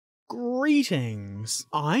Greetings!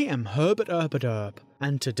 I am Herbert Erpaderp,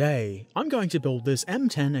 and today I'm going to build this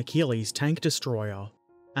M10 Achilles tank destroyer.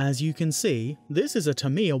 As you can see, this is a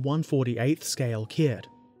Tamiya 1/48 scale kit.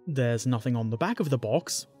 There's nothing on the back of the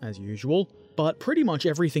box, as usual, but pretty much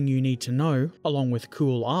everything you need to know, along with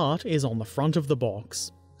cool art, is on the front of the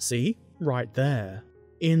box. See? Right there.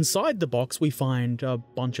 Inside the box we find a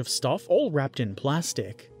bunch of stuff all wrapped in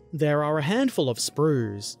plastic. There are a handful of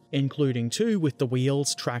sprues, including 2 with the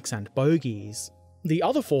wheels, tracks and bogies. The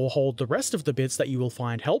other 4 hold the rest of the bits that you will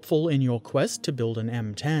find helpful in your quest to build an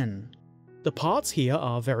M10. The parts here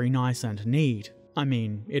are very nice and neat. I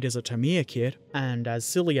mean, it is a Tamiya kit, and as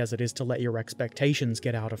silly as it is to let your expectations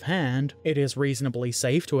get out of hand, it is reasonably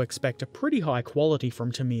safe to expect a pretty high quality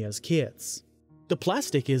from Tamiya's kits. The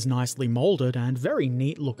plastic is nicely moulded and very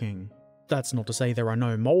neat looking. That's not to say there are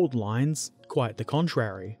no mould lines, quite the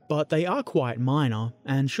contrary, but they are quite minor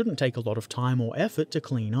and shouldn't take a lot of time or effort to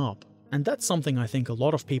clean up, and that's something I think a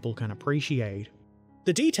lot of people can appreciate.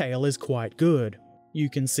 The detail is quite good. You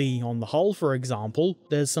can see on the hull, for example,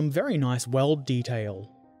 there's some very nice weld detail.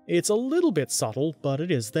 It's a little bit subtle, but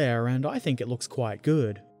it is there and I think it looks quite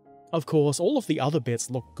good. Of course, all of the other bits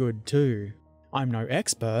look good too. I'm no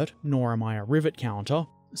expert, nor am I a rivet counter,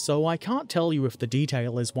 so I can't tell you if the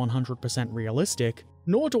detail is 100% realistic,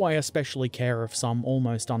 nor do I especially care if some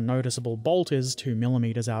almost unnoticeable bolt is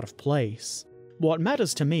 2mm out of place. What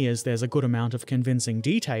matters to me is there's a good amount of convincing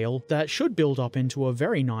detail that should build up into a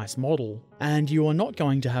very nice model, and you are not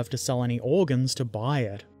going to have to sell any organs to buy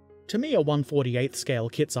it. Tamiya 1/48 scale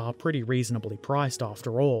kits are pretty reasonably priced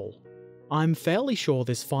after all. I'm fairly sure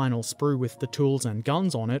this final sprue with the tools and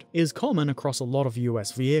guns on it is common across a lot of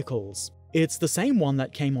US vehicles. It's the same one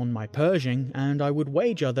that came on my Pershing, and I would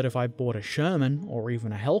wager that if I bought a Sherman, or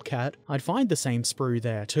even a Hellcat, I'd find the same sprue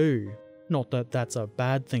there too. Not that that's a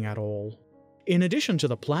bad thing at all. In addition to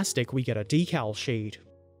the plastic, we get a decal sheet.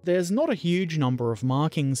 There's not a huge number of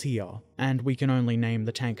markings here, and we can only name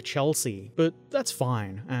the tank Chelsea, but that's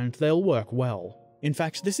fine, and they'll work well. In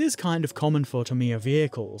fact, this is kind of common for Tamiya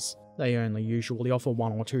vehicles. They only usually offer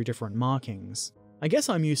 1 or 2 different markings. I guess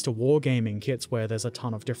I'm used to wargaming kits where there's a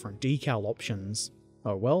ton of different decal options.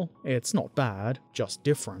 Oh well, it's not bad, just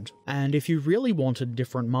different. And if you really wanted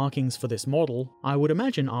different markings for this model, I would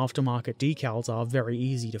imagine aftermarket decals are very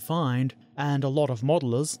easy to find, and a lot of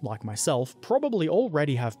modelers, like myself, probably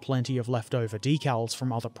already have plenty of leftover decals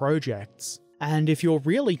from other projects. And if you're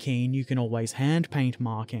really keen, you can always hand paint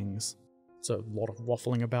markings. It's a lot of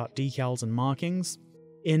waffling about decals and markings.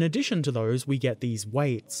 In addition to those, we get these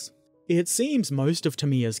weights. It seems most of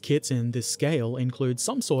Tamiya's kits in this scale include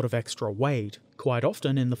some sort of extra weight, quite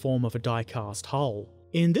often in the form of a die-cast hull.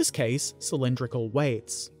 In this case, cylindrical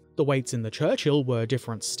weights. The weights in the Churchill were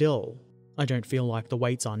different still. I don't feel like the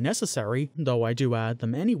weights are necessary, though I do add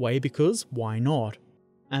them anyway because why not?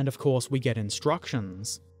 And of course we get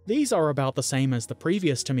instructions. These are about the same as the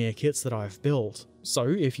previous Tamiya kits that I've built, so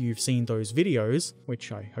if you've seen those videos,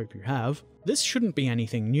 which I hope you have, this shouldn't be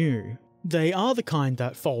anything new. They are the kind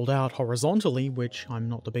that fold out horizontally, which I'm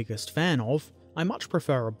not the biggest fan of. I much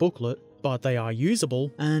prefer a booklet, but they are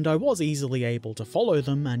usable, and I was easily able to follow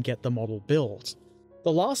them and get the model built.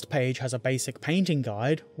 The last page has a basic painting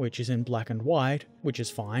guide, which is in black and white, which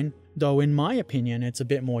is fine, though in my opinion it's a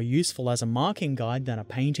bit more useful as a marking guide than a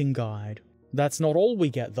painting guide. That's not all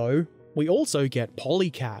we get though. We also get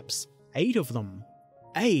polycaps. 8 of them.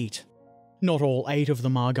 8! Not all 8 of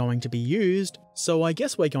them are going to be used, so I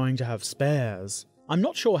guess we're going to have spares. I'm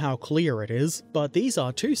not sure how clear it is, but these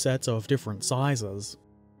are 2 sets of different sizes.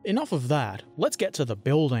 Enough of that, let's get to the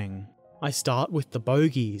building. I start with the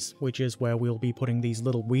bogies, which is where we'll be putting these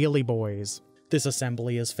little wheelie boys. This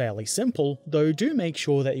assembly is fairly simple, though do make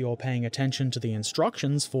sure that you're paying attention to the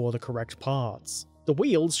instructions for the correct parts. The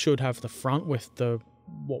wheels should have the front with the,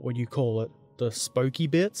 what would you call it, the spokey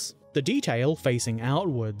bits? The detail facing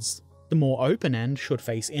outwards. The more open end should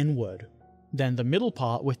face inward. Then the middle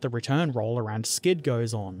part with the return roller and skid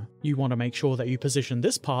goes on. You want to make sure that you position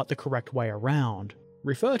this part the correct way around.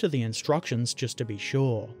 Refer to the instructions just to be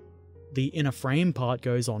sure. The inner frame part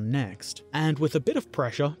goes on next, and with a bit of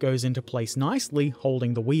pressure goes into place nicely,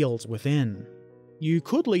 holding the wheels within. You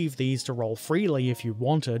could leave these to roll freely if you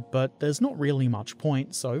wanted, but there's not really much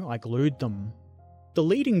point, so I glued them. The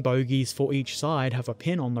leading bogies for each side have a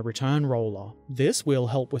pin on the return roller. This will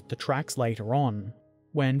help with the tracks later on.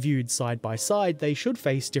 When viewed side by side, they should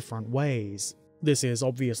face different ways. This is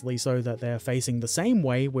obviously so that they're facing the same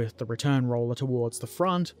way with the return roller towards the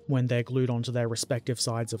front when they're glued onto their respective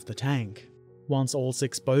sides of the tank. Once all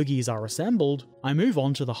 6 bogies are assembled, I move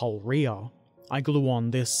on to the whole rear. I glue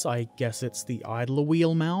on this, I guess it's the idler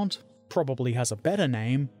wheel mount. probably has a better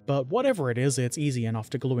name, but whatever it is, it's easy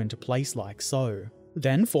enough to glue into place like so.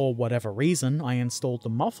 Then, for whatever reason, I installed the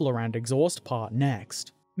muffler and exhaust part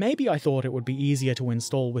next. Maybe I thought it would be easier to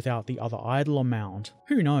install without the other idler mount.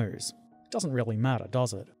 Who knows? Doesn't really matter,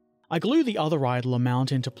 does it? I glue the other idler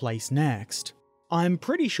mount into place next. I'm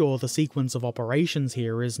pretty sure the sequence of operations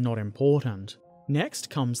here is not important. Next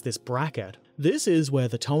comes this bracket. This is where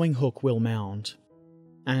the towing hook will mount.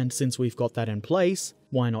 And since we've got that in place,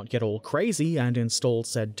 why not get all crazy and install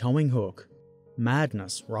said towing hook?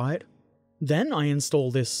 Madness, right? Then I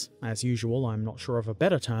install this, as usual, I'm not sure of a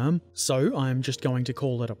better term, so I'm just going to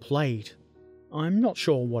call it a plate. I'm not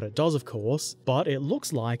sure what it does, of course, but it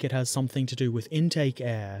looks like it has something to do with intake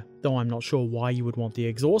air, though I'm not sure why you would want the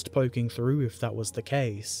exhaust poking through if that was the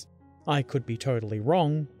case. I could be totally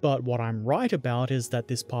wrong, but what I'm right about is that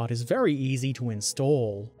this part is very easy to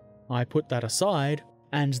install. I put that aside,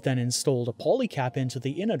 and then installed a polycap into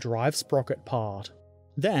the inner drive sprocket part.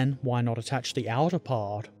 Then, why not attach the outer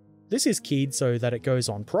part? This is keyed so that it goes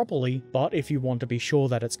on properly, but if you want to be sure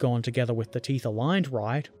that it's gone together with the teeth aligned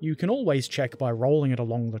right, you can always check by rolling it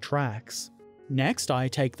along the tracks. Next, I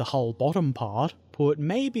take the hull bottom part, put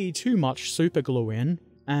maybe too much super glue in,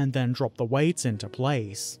 and then drop the weights into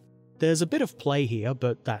place. There's a bit of play here,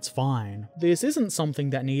 but that's fine. This isn't something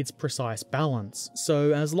that needs precise balance,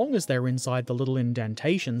 so as long as they're inside the little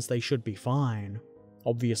indentations, they should be fine.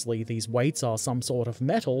 Obviously, these weights are some sort of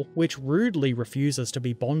metal, which rudely refuses to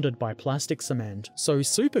be bonded by plastic cement, so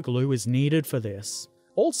superglue is needed for this.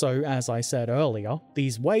 Also, as I said earlier,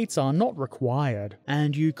 these weights are not required,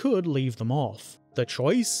 and you could leave them off. The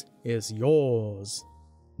choice is yours.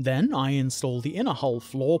 Then I install the inner hull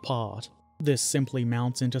floor part. This simply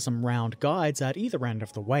mounts into some round guides at either end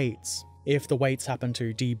of the weights. If the weights happen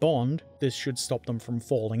to debond, this should stop them from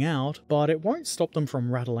falling out, but it won't stop them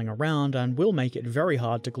from rattling around and will make it very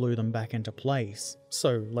hard to glue them back into place.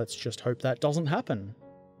 So let's just hope that doesn't happen.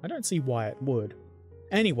 I don't see why it would.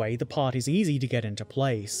 Anyway, the part is easy to get into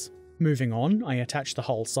place. Moving on, I attach the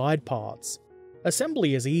hull side parts.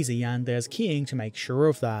 Assembly is easy and there's keying to make sure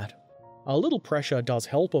of that. A little pressure does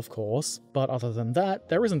help of course, but other than that,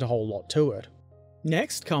 there isn't a whole lot to it.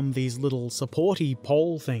 Next come these little supporty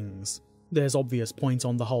pole things. There's obvious points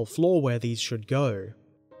on the whole floor where these should go.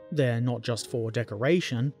 They're not just for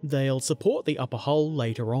decoration, they'll support the upper hull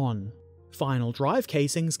later on. Final drive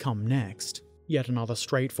casings come next. Yet another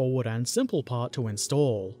straightforward and simple part to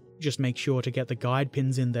install. Just make sure to get the guide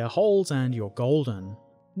pins in their holes and you're golden.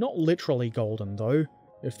 Not literally golden though,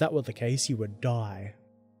 if that were the case you would die.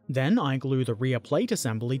 Then I glue the rear plate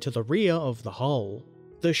assembly to the rear of the hull.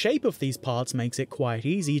 The shape of these parts makes it quite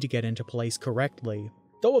easy to get into place correctly.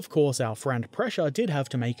 Though of course our friend Pressure did have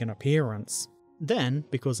to make an appearance. Then,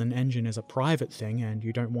 because an engine is a private thing and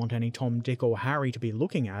you don't want any Tom, Dick or Harry to be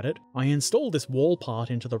looking at it, I install this wall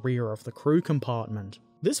part into the rear of the crew compartment.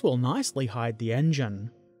 This will nicely hide the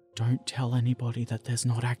engine. Don't tell anybody that there's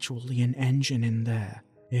not actually an engine in there.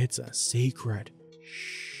 It's a secret.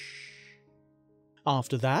 Shh.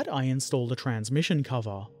 After that, I install the transmission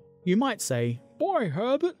cover. You might say, "Boy,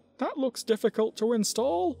 Herbert, that looks difficult to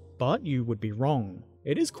install." But you would be wrong.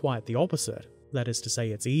 It is quite the opposite, that is to say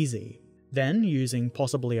it's easy. Then, using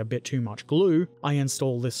possibly a bit too much glue, I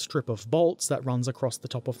install this strip of bolts that runs across the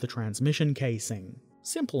top of the transmission casing.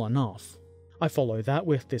 Simple enough. I follow that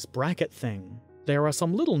with this bracket thing. There are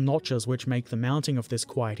some little notches which make the mounting of this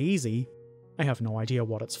quite easy. I have no idea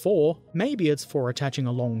what it's for. Maybe it's for attaching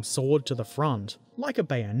a long sword to the front, like a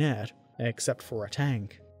bayonet, except for a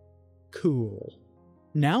tank. Cool.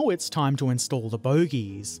 Now it's time to install the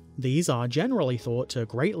bogies. These are generally thought to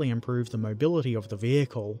greatly improve the mobility of the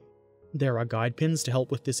vehicle. There are guide pins to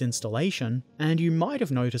help with this installation, and you might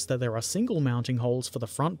have noticed that there are single mounting holes for the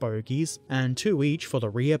front bogies, and 2 each for the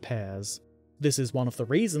rear pairs. This is one of the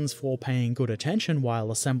reasons for paying good attention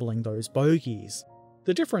while assembling those bogies.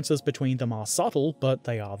 The differences between them are subtle, but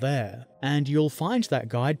they are there, and you'll find that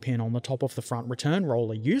guide pin on the top of the front return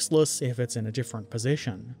roller useless if it's in a different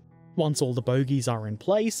position. Once all the bogies are in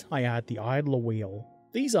place, I add the idler wheel.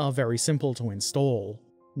 These are very simple to install.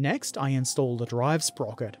 Next, I install the drive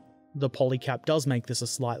sprocket. The polycap does make this a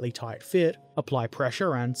slightly tight fit, apply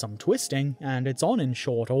pressure and some twisting, and it's on in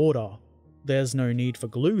short order. There's no need for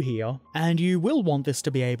glue here, and you will want this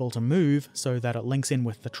to be able to move so that it links in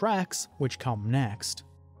with the tracks, which come next.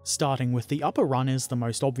 Starting with the upper run is the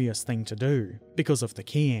most obvious thing to do, because of the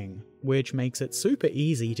keying, which makes it super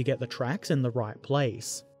easy to get the tracks in the right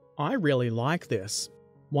place. I really like this.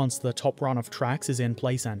 Once the top run of tracks is in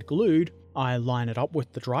place and glued, I line it up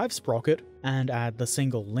with the drive sprocket and add the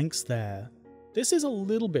single links there. This is a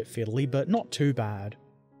little bit fiddly, but not too bad.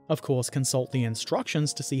 Of course, consult the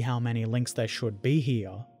instructions to see how many links there should be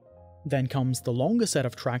here. Then comes the longer set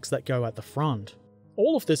of tracks that go at the front.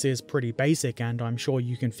 All of this is pretty basic and I'm sure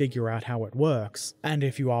you can figure out how it works, and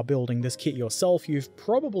if you are building this kit yourself you've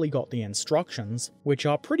probably got the instructions, which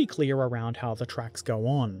are pretty clear around how the tracks go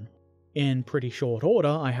on. In pretty short order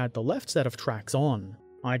I had the left set of tracks on.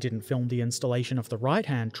 I didn't film the installation of the right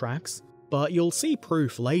hand tracks, but you'll see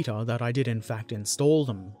proof later that I did in fact install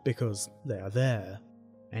them, because they're there.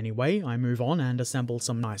 Anyway, I move on and assemble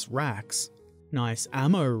some nice racks. Nice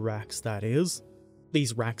ammo racks, that is.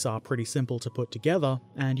 These racks are pretty simple to put together,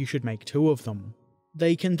 and you should make 2 of them.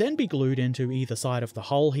 They can then be glued into either side of the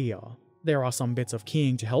hull here. There are some bits of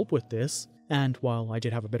keying to help with this, and while I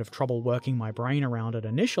did have a bit of trouble working my brain around it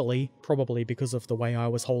initially, probably because of the way I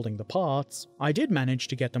was holding the parts, I did manage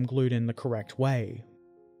to get them glued in the correct way.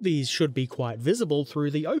 These should be quite visible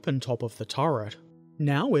through the open top of the turret.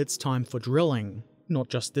 Now it's time for drilling. Not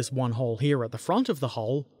just this one hole here at the front of the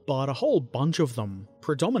hull, but a whole bunch of them,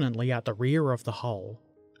 predominantly at the rear of the hull.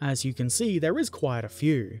 As you can see, there is quite a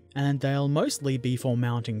few, and they'll mostly be for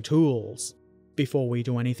mounting tools. Before we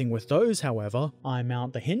do anything with those, however, I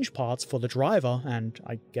mount the hinge parts for the driver and,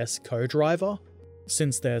 I guess, co-driver.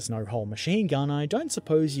 Since there's no hull machine gun, I don't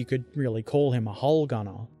suppose you could really call him a hull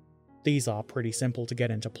gunner. These are pretty simple to get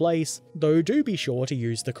into place, though do be sure to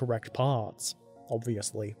use the correct parts,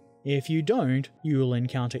 obviously. If you don't, you'll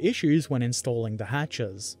encounter issues when installing the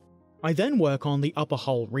hatches. I then work on the upper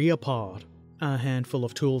hull rear part. A handful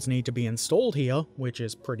of tools need to be installed here, which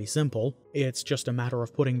is pretty simple. It's just a matter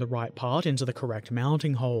of putting the right part into the correct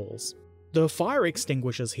mounting holes. The fire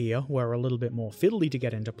extinguishers here were a little bit more fiddly to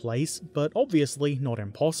get into place, but obviously not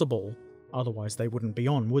impossible. Otherwise they wouldn't be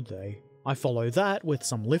on, would they? I follow that with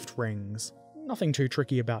some lift rings. Nothing too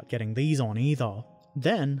tricky about getting these on either.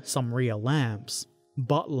 Then some rear lamps.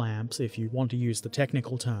 Butt lamps if you want to use the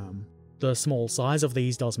technical term. The small size of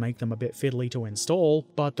these does make them a bit fiddly to install,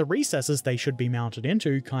 but the recesses they should be mounted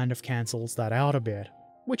into kind of cancels that out a bit,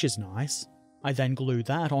 which is nice. I then glue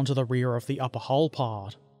that onto the rear of the upper hull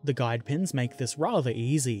part. The guide pins make this rather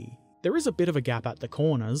easy. There is a bit of a gap at the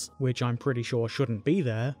corners, which I'm pretty sure shouldn't be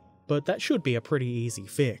there, but that should be a pretty easy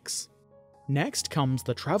fix. Next comes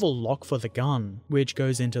the travel lock for the gun, which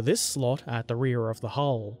goes into this slot at the rear of the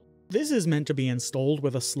hull. This is meant to be installed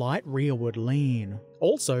with a slight rearward lean.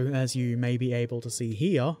 Also, as you may be able to see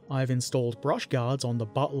here, I've installed brush guards on the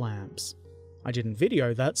butt lamps. I didn't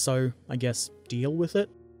video that, so I guess deal with it.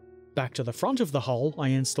 Back to the front of the hull, I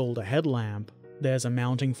installed a headlamp. There's a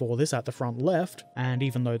mounting for this at the front left, and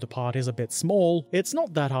even though the part is a bit small, it's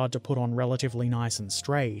not that hard to put on relatively nice and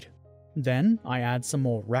straight. Then, I add some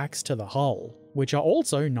more racks to the hull, which are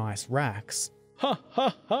also nice racks. Ha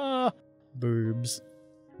ha ha! Boobs.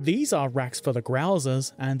 These are racks for the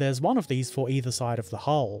grousers, and there's one of these for either side of the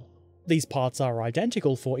hull. These parts are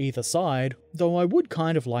identical for either side, though I would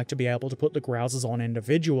kind of like to be able to put the grousers on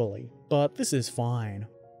individually, but this is fine.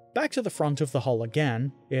 Back to the front of the hull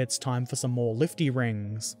again, it's time for some more lifty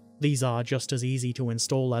rings. These are just as easy to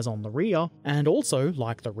install as on the rear, and also,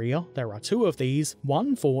 like the rear, there are 2 of these,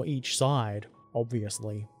 one for each side,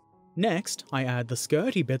 obviously. Next, I add the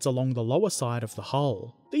skirty bits along the lower side of the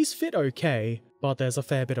hull. These fit okay, but there's a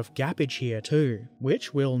fair bit of gappage here too,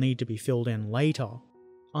 which will need to be filled in later.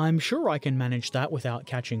 I'm sure I can manage that without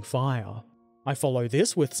catching fire. I follow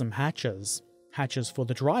this with some hatches. Hatches for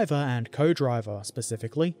the driver and co-driver,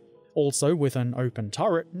 specifically. Also, with an open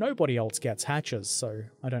turret, nobody else gets hatches, so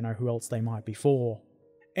I don't know who else they might be for.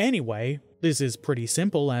 Anyway, this is pretty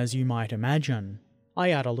simple as you might imagine.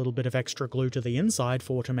 I add a little bit of extra glue to the inside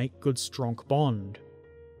to make good strong bond.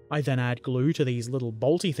 I then add glue to these little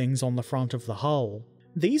bolty things on the front of the hull.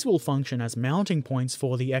 These will function as mounting points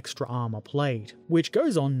for the extra armor plate, which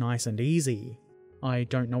goes on nice and easy. I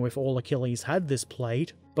don't know if all Achilles had this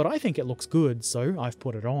plate, but I think it looks good, so I've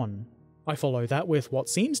put it on. I follow that with what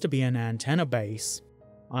seems to be an antenna base.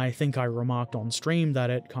 I think I remarked on stream that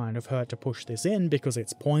it kind of hurt to push this in because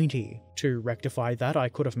it's pointy. To rectify that, I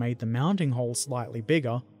could have made the mounting hole slightly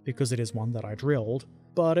bigger, because it is one that I drilled,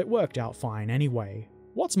 but it worked out fine anyway.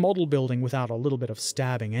 What's model building without a little bit of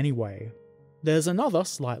stabbing anyway? There's another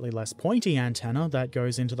slightly less pointy antenna that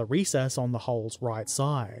goes into the recess on the hull's right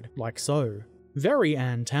side, like so. Very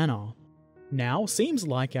antenna. Now seems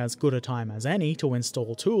like as good a time as any to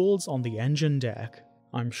install tools on the engine deck.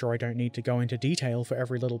 I'm sure I don't need to go into detail for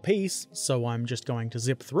every little piece, so I'm just going to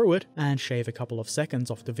zip through it and shave a couple of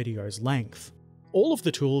seconds off the video's length. All of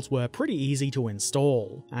the tools were pretty easy to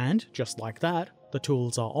install, and just like that, the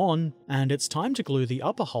tools are on, and it's time to glue the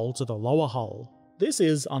upper hull to the lower hull. This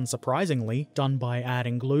is, unsurprisingly, done by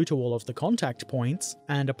adding glue to all of the contact points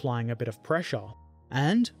and applying a bit of pressure.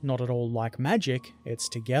 And, not at all like magic, it's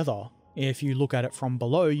together. If you look at it from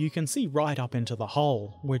below, you can see right up into the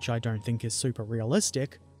hull, which I don't think is super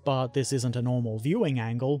realistic, but this isn't a normal viewing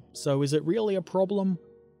angle, so is it really a problem?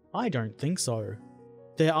 I don't think so.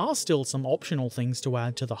 There are still some optional things to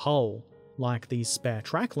add to the hull, like these spare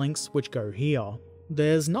track links which go here.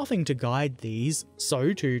 There's nothing to guide these,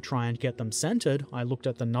 so to try and get them centered, I looked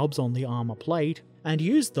at the nubs on the armor plate and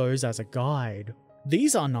used those as a guide.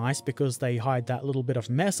 These are nice because they hide that little bit of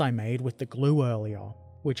mess I made with the glue earlier,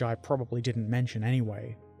 which I probably didn't mention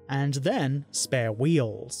anyway. And then, spare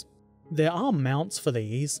wheels. There are mounts for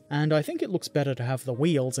these, and I think it looks better to have the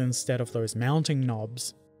wheels instead of those mounting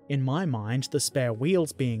knobs. In my mind, the spare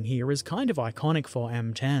wheels being here is kind of iconic for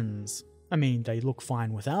M10s. I mean, they look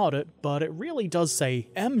fine without it, but it really does say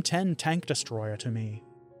M10 Tank Destroyer to me.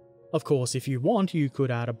 Of course, if you want, you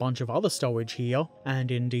could add a bunch of other stowage here, and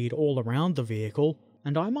indeed all around the vehicle,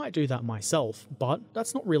 and I might do that myself, but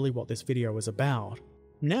that's not really what this video is about.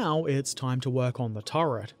 Now it's time to work on the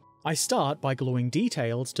turret. I start by gluing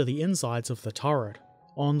details to the insides of the turret.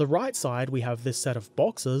 On the right side we have this set of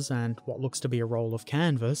boxes and what looks to be a roll of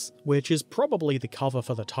canvas, which is probably the cover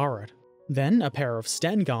for the turret. Then a pair of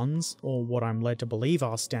Sten guns, or what I'm led to believe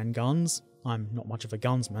are Sten guns. I'm not much of a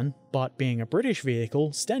gunsman, but being a British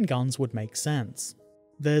vehicle, Sten guns would make sense.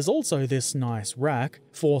 There's also this nice rack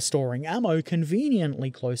for storing ammo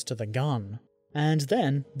conveniently close to the gun. And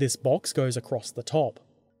then this box goes across the top.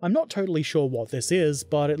 I'm not totally sure what this is,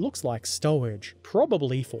 but it looks like stowage,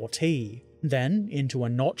 probably for tea. Then, into a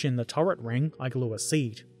notch in the turret ring, I glue a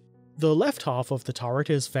seat. The left half of the turret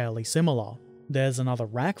is fairly similar. There's another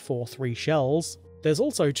rack for 3 shells, there's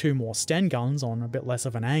also 2 more Sten guns on a bit less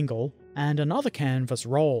of an angle, and another canvas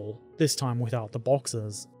roll, this time without the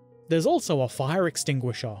boxes. There's also a fire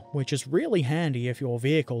extinguisher, which is really handy if your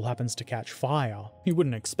vehicle happens to catch fire. You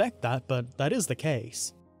wouldn't expect that, but that is the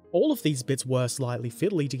case. All of these bits were slightly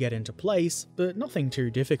fiddly to get into place, but nothing too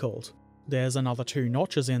difficult. There's another 2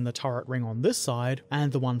 notches in the turret ring on this side,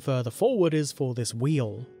 and the one further forward is for this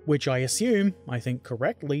wheel, which I assume, I think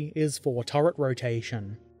correctly, is for turret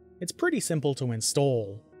rotation. It's pretty simple to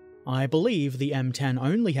install. I believe the M10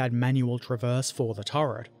 only had manual traverse for the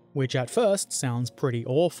turret, which at first sounds pretty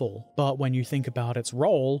awful, but when you think about its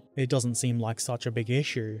role, it doesn't seem like such a big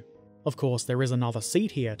issue. Of course, there is another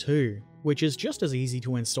seat here too, which is just as easy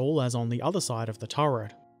to install as on the other side of the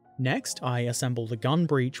turret. Next, I assemble the gun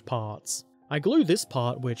breech parts. I glue this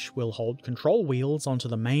part which will hold control wheels onto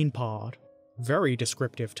the main part. Very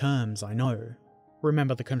descriptive terms, I know.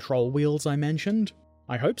 Remember the control wheels I mentioned?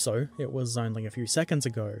 I hope so, it was only a few seconds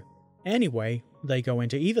ago. Anyway, they go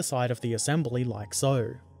into either side of the assembly like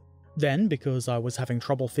so. Then, because I was having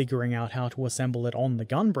trouble figuring out how to assemble it on the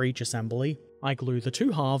gun breech assembly, I glue the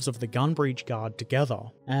 2 halves of the gun breech guard together,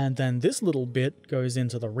 and then this little bit goes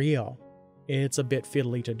into the rear. It's a bit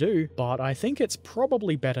fiddly to do, but I think it's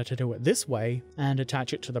probably better to do it this way and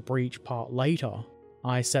attach it to the breech part later.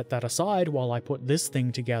 I set that aside while I put this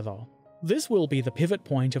thing together. This will be the pivot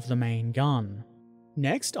point of the main gun.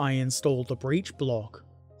 Next, I install the breech block.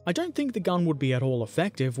 I don't think the gun would be at all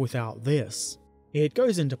effective without this. It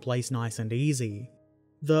goes into place nice and easy.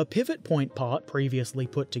 The pivot point part previously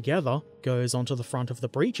put together goes onto the front of the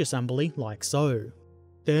breech assembly like so.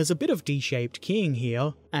 There's a bit of D-shaped keying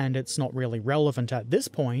here, and it's not really relevant at this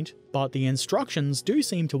point, but the instructions do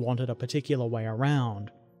seem to want it a particular way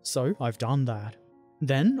around, so I've done that.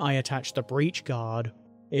 Then I attach the breech guard.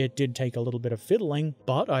 It did take a little bit of fiddling,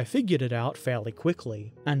 but I figured it out fairly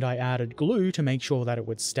quickly, and I added glue to make sure that it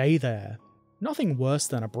would stay there. Nothing worse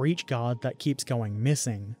than a breech guard that keeps going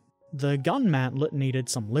missing. The gun mantlet needed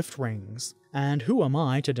some lift rings, and who am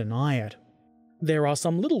I to deny it? There are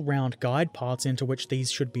some little round guide parts into which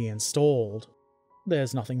these should be installed.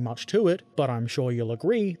 There's nothing much to it, but I'm sure you'll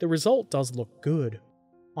agree the result does look good.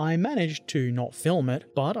 I managed to not film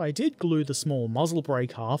it, but I did glue the small muzzle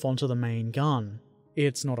brake half onto the main gun.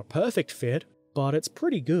 It's not a perfect fit, but it's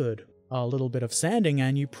pretty good. A little bit of sanding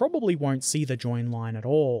and you probably won't see the join line at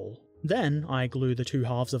all. Then I glue the 2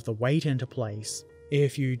 halves of the weight into place.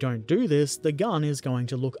 If you don't do this, the gun is going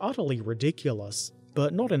to look utterly ridiculous,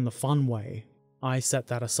 but not in the fun way. I set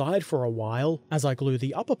that aside for a while as I glue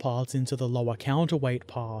the upper parts into the lower counterweight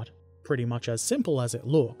part. Pretty much as simple as it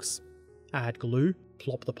looks. Add glue,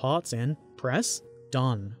 plop the parts in, press,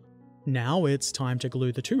 done. Now it's time to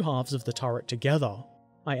glue the 2 halves of the turret together.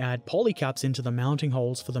 I add polycaps into the mounting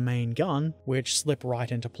holes for the main gun, which slip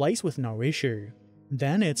right into place with no issue.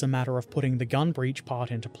 Then it's a matter of putting the gun breech part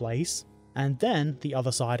into place, and then the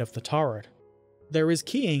other side of the turret. There is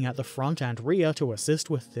keying at the front and rear to assist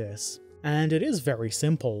with this, and it is very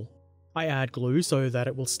simple. I add glue so that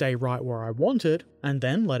it will stay right where I want it, and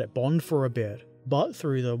then let it bond for a bit. But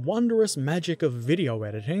through the wondrous magic of video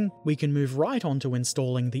editing, we can move right on to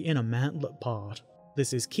installing the inner mantlet part.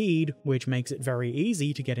 This is keyed, which makes it very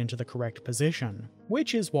easy to get into the correct position,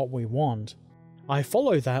 which is what we want. I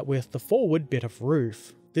follow that with the forward bit of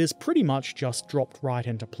roof. This pretty much just dropped right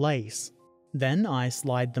into place. Then I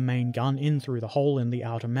slide the main gun in through the hole in the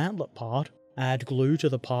outer mantlet part, add glue to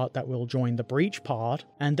the part that will join the breech part,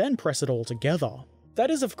 and then press it all together. That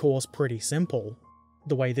is of course pretty simple.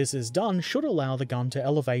 The way this is done should allow the gun to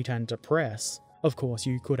elevate and depress. Of course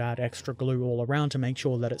you could add extra glue all around to make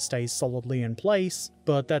sure that it stays solidly in place,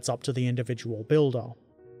 but that's up to the individual builder.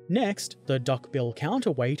 Next, the duckbill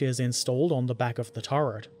counterweight is installed on the back of the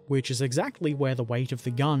turret, which is exactly where the weight of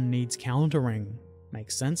the gun needs countering.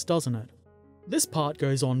 Makes sense, doesn't it? This part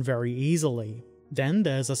goes on very easily. Then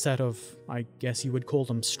there's a set of, I guess you would call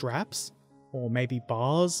them straps? Or maybe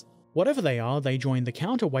bars? Whatever they are, they join the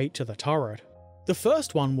counterweight to the turret. The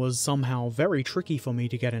first one was somehow very tricky for me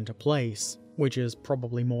to get into place, which is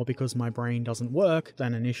probably more because my brain doesn't work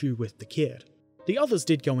than an issue with the kit. The others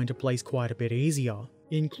did go into place quite a bit easier,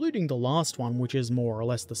 including the last one, which is more or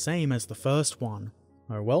less the same as the first one.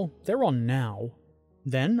 Oh well, they're on now.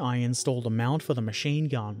 Then I installed a mount for the machine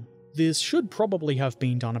gun. This should probably have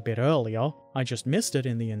been done a bit earlier, I just missed it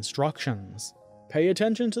in the instructions. Pay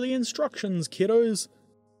attention to the instructions, kiddos!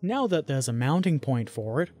 Now that there's a mounting point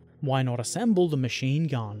for it, why not assemble the machine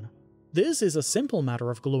gun? This is a simple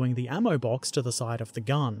matter of gluing the ammo box to the side of the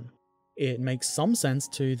gun. It makes some sense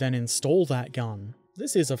to then install that gun.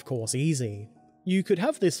 This is of course easy. You could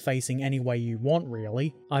have this facing any way you want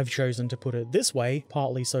really. I've chosen to put it this way,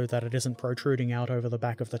 partly so that it isn't protruding out over the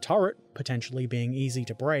back of the turret, potentially being easy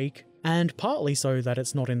to break, and partly so that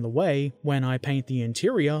it's not in the way when I paint the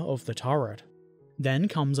interior of the turret. Then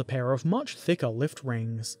comes a pair of much thicker lift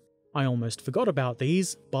rings. I almost forgot about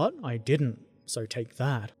these, but I didn't, so take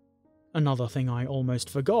that. Another thing I almost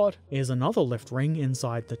forgot is another lift ring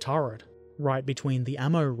inside the turret, right between the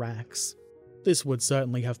ammo racks. This would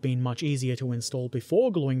certainly have been much easier to install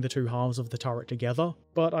before gluing the two halves of the turret together,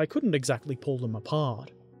 but I couldn't exactly pull them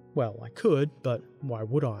apart. Well, I could, but why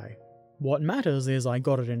would I? What matters is I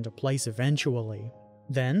got it into place eventually.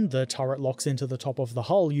 Then, the turret locks into the top of the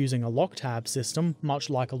hull using a lock tab system, much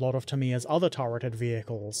like a lot of Tamiya's other turreted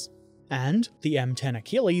vehicles. And the M10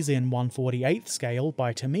 Achilles in 1/48th scale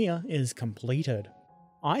by Tamiya is completed.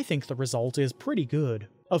 I think the result is pretty good.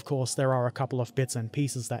 Of course, there are a couple of bits and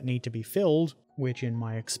pieces that need to be filled, which in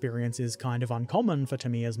my experience is kind of uncommon for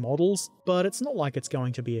Tamiya's models, but it's not like it's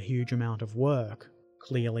going to be a huge amount of work.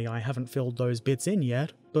 Clearly I haven't filled those bits in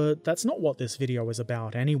yet, but that's not what this video is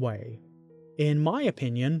about anyway. In my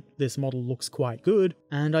opinion, this model looks quite good,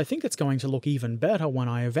 and I think it's going to look even better when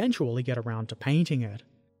I eventually get around to painting it.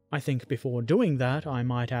 I think before doing that, I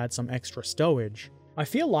might add some extra stowage. I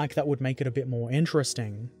feel like that would make it a bit more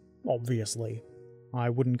interesting, obviously. I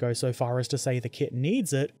wouldn't go so far as to say the kit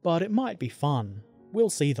needs it, but it might be fun. We'll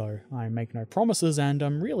see though, I make no promises and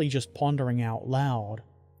I'm really just pondering out loud.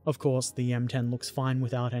 Of course, the M10 looks fine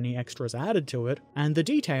without any extras added to it, and the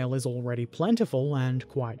detail is already plentiful and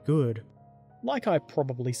quite good. Like I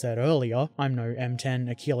probably said earlier, I'm no M10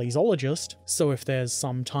 Achillesologist, so if there's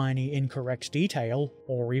some tiny incorrect detail,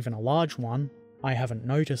 or even a large one, I haven't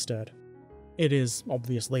noticed it. It is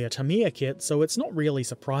obviously a Tamiya kit, so it's not really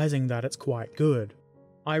surprising that it's quite good.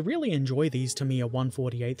 I really enjoy these Tamiya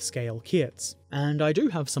 1/48th scale kits, and I do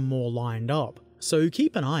have some more lined up, so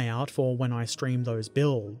keep an eye out for when I stream those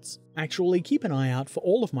builds. Actually, keep an eye out for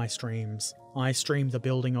all of my streams. I stream the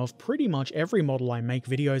building of pretty much every model I make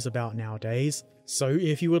videos about nowadays, so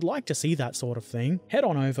if you would like to see that sort of thing, head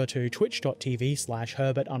on over to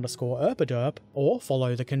twitch.tv/Herbert_Erpaderp or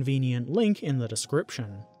follow the convenient link in the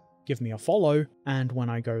description. Give me a follow, and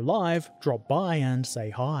when I go live, drop by and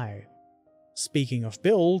say hi. Speaking of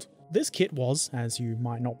build, this kit was, as you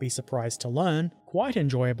might not be surprised to learn, quite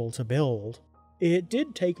enjoyable to build. It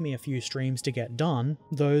did take me a few streams to get done,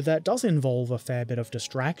 though that does involve a fair bit of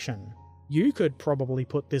distraction. You could probably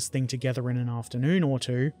put this thing together in an afternoon or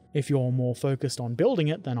two, if you're more focused on building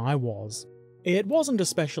it than I was. It wasn't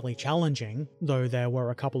especially challenging, though there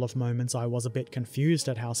were a couple of moments I was a bit confused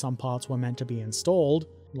at how some parts were meant to be installed,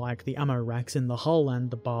 like the ammo racks in the hull and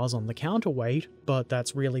the bars on the counterweight, but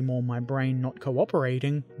that's really more my brain not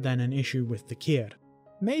cooperating than an issue with the kit.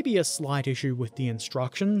 Maybe a slight issue with the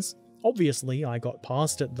instructions. Obviously I got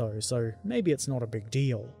past it though, so maybe it's not a big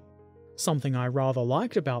deal. Something I rather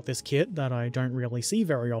liked about this kit that I don't really see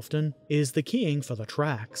very often is the keying for the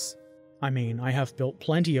tracks. I mean, I have built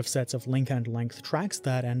plenty of sets of link and length tracks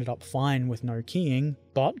that ended up fine with no keying,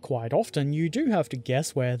 but quite often you do have to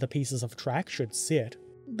guess where the pieces of track should sit.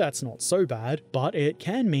 That's not so bad, but it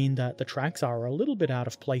can mean that the tracks are a little bit out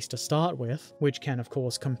of place to start with, which can of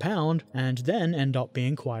course compound and then end up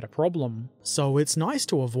being quite a problem. So it's nice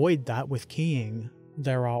to avoid that with keying.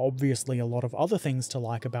 There are obviously a lot of other things to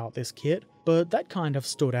like about this kit, but that kind of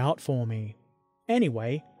stood out for me.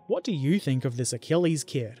 Anyway, what do you think of this Achilles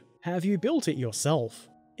kit? Have you built it yourself?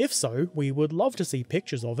 If so, we would love to see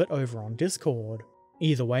pictures of it over on Discord.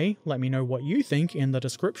 Either way, let me know what you think in the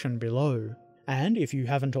description below. And if you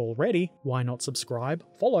haven't already, why not subscribe,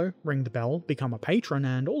 follow, ring the bell, become a patron,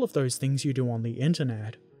 and all of those things you do on the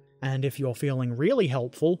internet. And if you're feeling really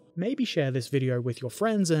helpful, maybe share this video with your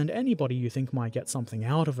friends and anybody you think might get something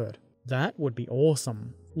out of it. That would be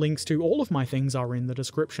awesome. Links to all of my things are in the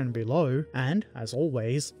description below, and, as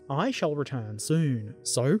always, I shall return soon.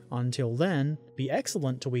 So, until then, be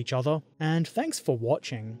excellent to each other, and thanks for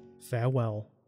watching. Farewell.